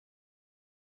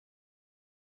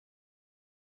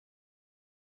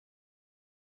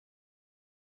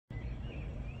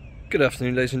Good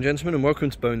afternoon, ladies and gentlemen, and welcome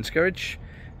to Bowen's Garage.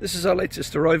 This is our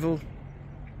latest arrival,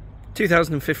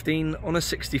 2015 on a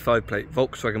 65 plate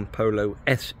Volkswagen Polo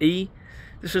SE.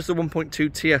 This is the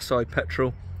 1.2 TSI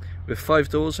petrol with 5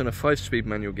 doors and a 5-speed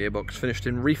manual gearbox, finished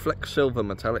in Reflex silver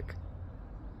metallic,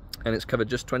 and it's covered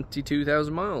just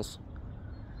 22,000 miles.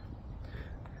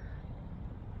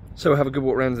 So we'll have a good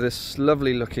walk around this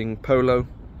lovely looking Polo,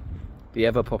 the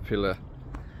ever popular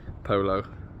Polo.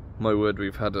 My word,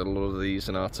 we've had a lot of these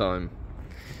in our time.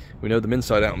 We know them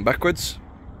inside out and backwards.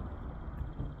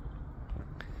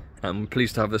 And we're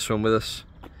pleased to have this one with us.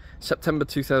 September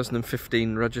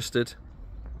 2015 registered.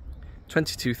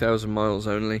 22,000 miles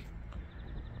only.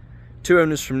 2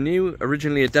 owners from new.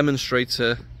 Originally a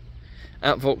Demonstrator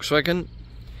at Volkswagen.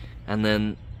 And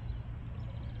then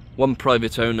 1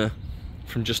 private owner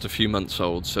from just a few months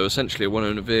old. So essentially a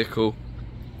 1-owner vehicle.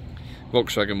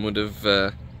 Volkswagen would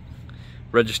have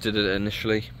registered it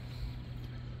initially,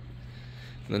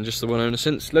 and then just the 1 owner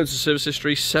since. Loads of service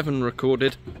history, 7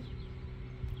 recorded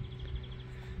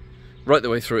right the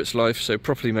way through its life, so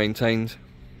properly maintained.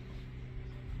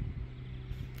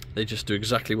 They just do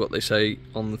exactly what they say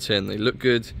on the tin. They look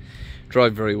good,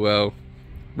 drive very well,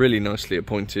 really nicely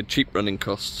appointed, cheap running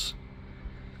costs.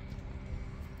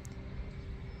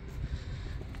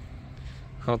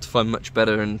 Hard to find much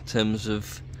better in terms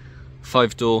of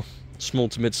 5-door small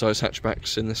to mid-size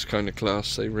hatchbacks in this kind of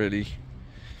class. They really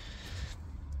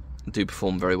do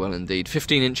perform very well indeed.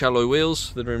 15-inch alloy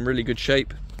wheels that are in really good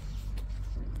shape.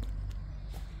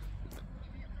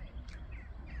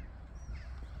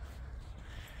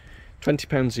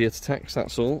 £20 a year to tax,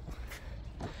 that's all.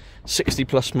 60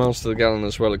 plus miles to the gallon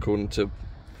as well, according to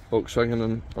Volkswagen,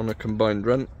 and on a combined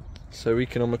run. So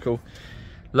economical,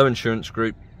 low insurance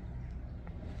group.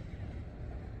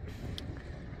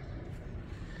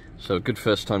 So a good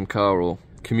first time car or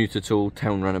commuter tool,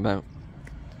 town runabout.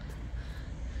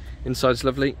 Inside's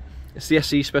lovely. It's the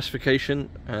SE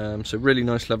specification, so really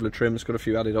nice level of trim. It's got a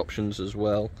few added options as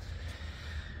well.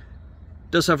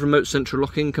 Does have remote central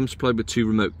locking, comes supplied with 2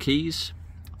 remote keys,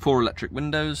 4 electric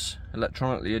windows,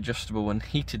 electronically adjustable and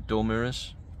heated door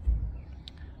mirrors.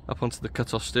 Up onto the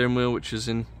cut-off steering wheel, which is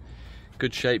in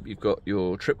good shape. You've got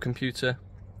your trip computer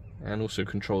and also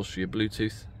controls for your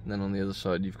Bluetooth. And then on the other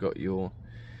side you've got your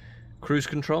cruise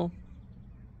control,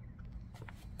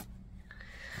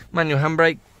 manual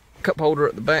handbrake, cup holder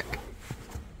at the back,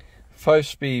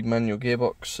 5-speed manual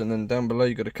gearbox, and then down below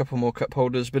you've got a couple more cup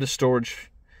holders, bit of storage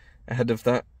ahead of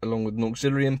that, along with an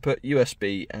auxiliary input,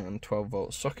 USB and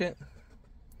 12-volt socket.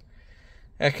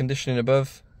 Air conditioning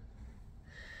above.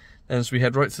 And as we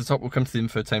head right to the top, we'll come to the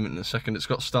infotainment in a second. It's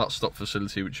got start-stop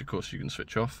facility, which of course you can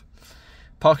switch off.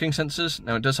 Parking sensors.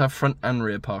 Now it does have front and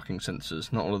rear parking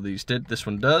sensors. Not all of these did. This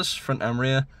one does, front and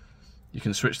rear. You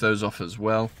can switch those off as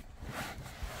well.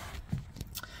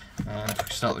 And if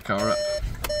we start the car up,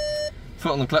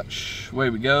 foot on the clutch, away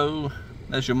we go.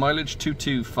 There's your mileage,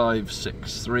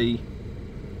 22563.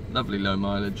 Lovely low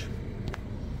mileage.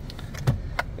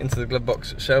 Into the glove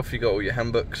box itself, you got all your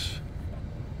handbooks.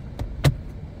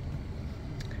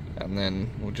 And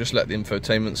then we'll just let the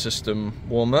infotainment system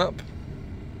warm up.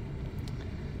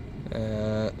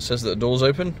 It says that the door's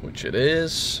open, which it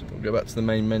is. We'll go back to the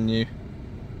main menu.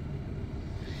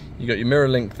 You got your mirror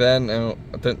link there. Now,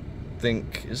 I don't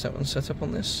think, is that one set up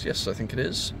on this? Yes, I think it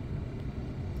is.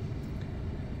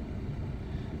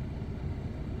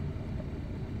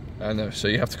 I know, so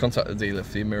you have to contact the dealer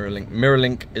for your mirror link. Mirror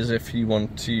link is if you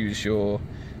want to use your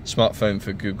smartphone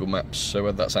for Google Maps, so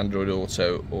whether that's Android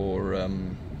Auto or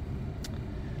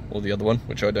the other one,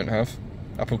 which I don't have.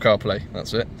 Apple CarPlay,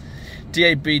 that's it.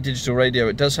 DAB digital radio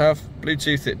it does have,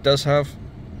 Bluetooth it does have,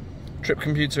 trip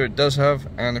computer it does have,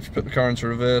 and if you put the car into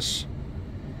reverse,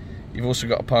 you've also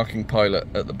got a parking pilot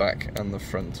at the back and the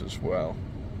front as well.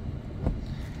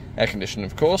 Air conditioning,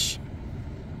 of course.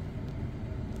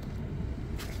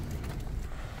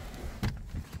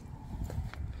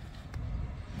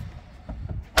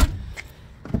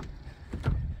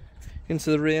 Into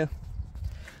the rear.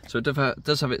 So it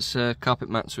does have its carpet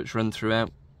mats which run throughout.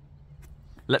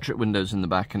 Electric windows in the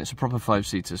back, and it's a proper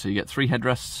 5-seater, so you get 3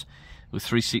 headrests with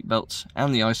 3 seat belts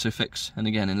and the ISOFIX, and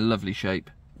again in lovely shape.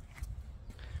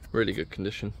 Really good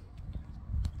condition.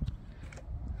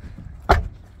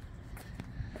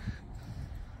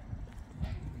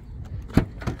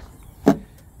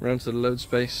 Round to the load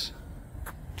space.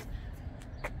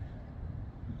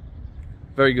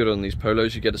 Very good on these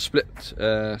Polos. You get a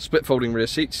split folding rear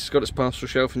seats. It's got its parcel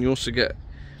shelf, and you also get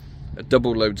a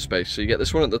double load space. So you get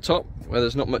this one at the top where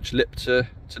there's not much lip to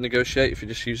negotiate if you're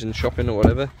just using shopping or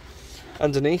whatever.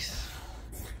 Underneath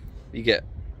you get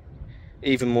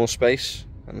even more space,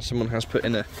 and someone has put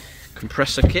in a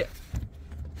compressor kit,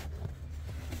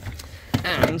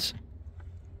 and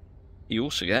you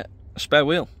also get a spare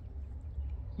wheel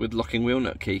with locking wheel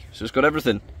nut key. So it's got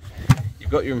everything.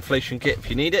 You've got your inflation kit if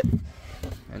you need it,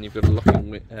 and you've got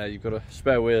a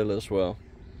spare wheel as well.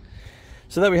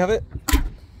 So there we have it.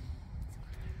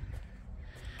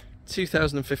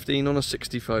 2015 on a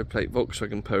 65 plate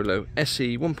Volkswagen Polo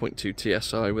SE 1.2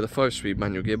 TSI with a 5-speed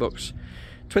manual gearbox,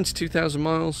 22,000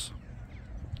 miles,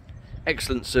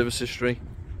 excellent service history,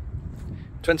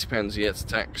 £20 a year to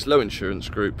tax, low insurance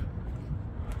group.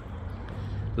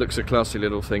 Looks a classy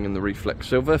little thing in the Reflex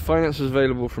silver. Finance is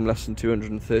available from less than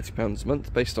 £230 a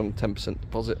month based on 10%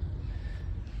 deposit.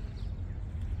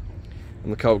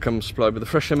 And the car will come supplied with a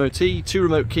fresh MOT, 2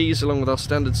 remote keys along with our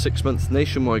standard 6-month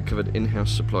nationwide covered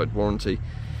in-house supplied warranty.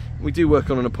 We do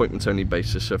work on an appointment only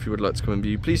basis, so if you would like to come and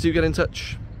view, please do get in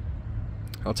touch.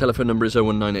 Our telephone number is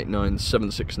 01989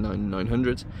 769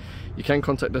 900. You can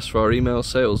contact us via our email,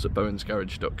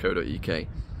 sales@bowensgarage.co.uk.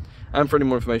 And for any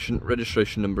more information,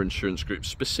 registration number, insurance group,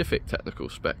 specific technical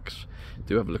specs,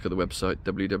 do have a look at the website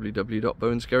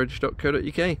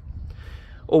www.bowensgarage.co.uk.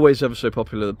 Always ever so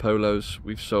popular, the Polos.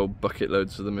 We've sold bucket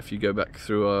loads of them if you go back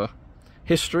through our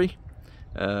history.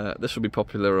 This will be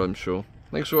popular, I'm sure.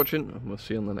 Thanks for watching, and we'll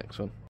see you on the next one.